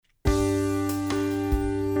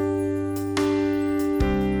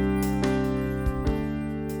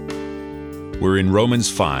We're in Romans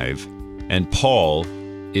 5, and Paul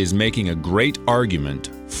is making a great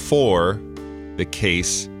argument for the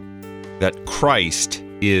case that Christ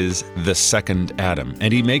is the second Adam.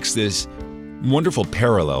 And he makes this wonderful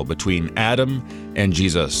parallel between Adam and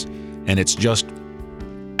Jesus, and it's just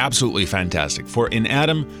absolutely fantastic. For in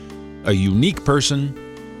Adam, a unique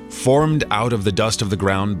person formed out of the dust of the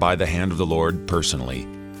ground by the hand of the Lord personally,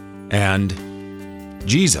 and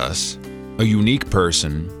Jesus, a unique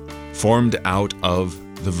person formed out of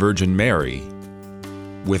the Virgin Mary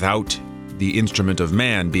without the instrument of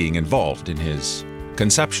man being involved in his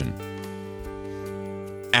conception.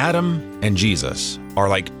 Adam and Jesus are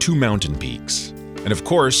like two mountain peaks. And of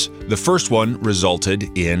course, the first one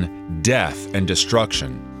resulted in death and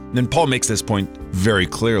destruction. And Paul makes this point very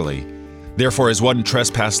clearly. Therefore, as one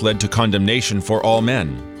trespass led to condemnation for all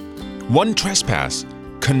men, one trespass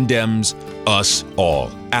condemns us all.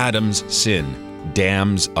 Adam's sin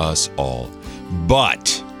damns us all.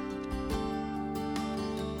 But,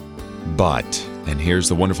 and here's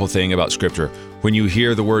the wonderful thing about Scripture, when you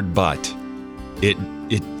hear the word but,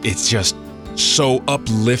 it's just so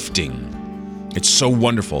uplifting. It's so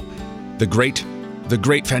wonderful. The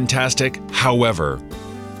great fantastic, however,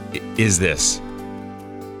 is this.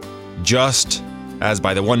 Just as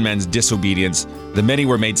by the one man's disobedience, the many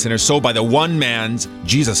were made sinners, so by the one man's,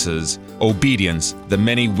 Jesus's, obedience, the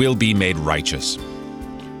many will be made righteous.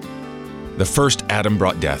 The first Adam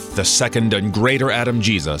brought death. The second and greater Adam,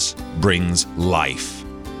 Jesus, brings life.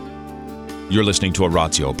 You're listening to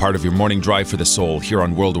Oratio, part of your morning drive for the soul here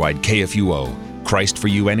on Worldwide KFUO. Christ for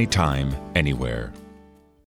you anytime, anywhere.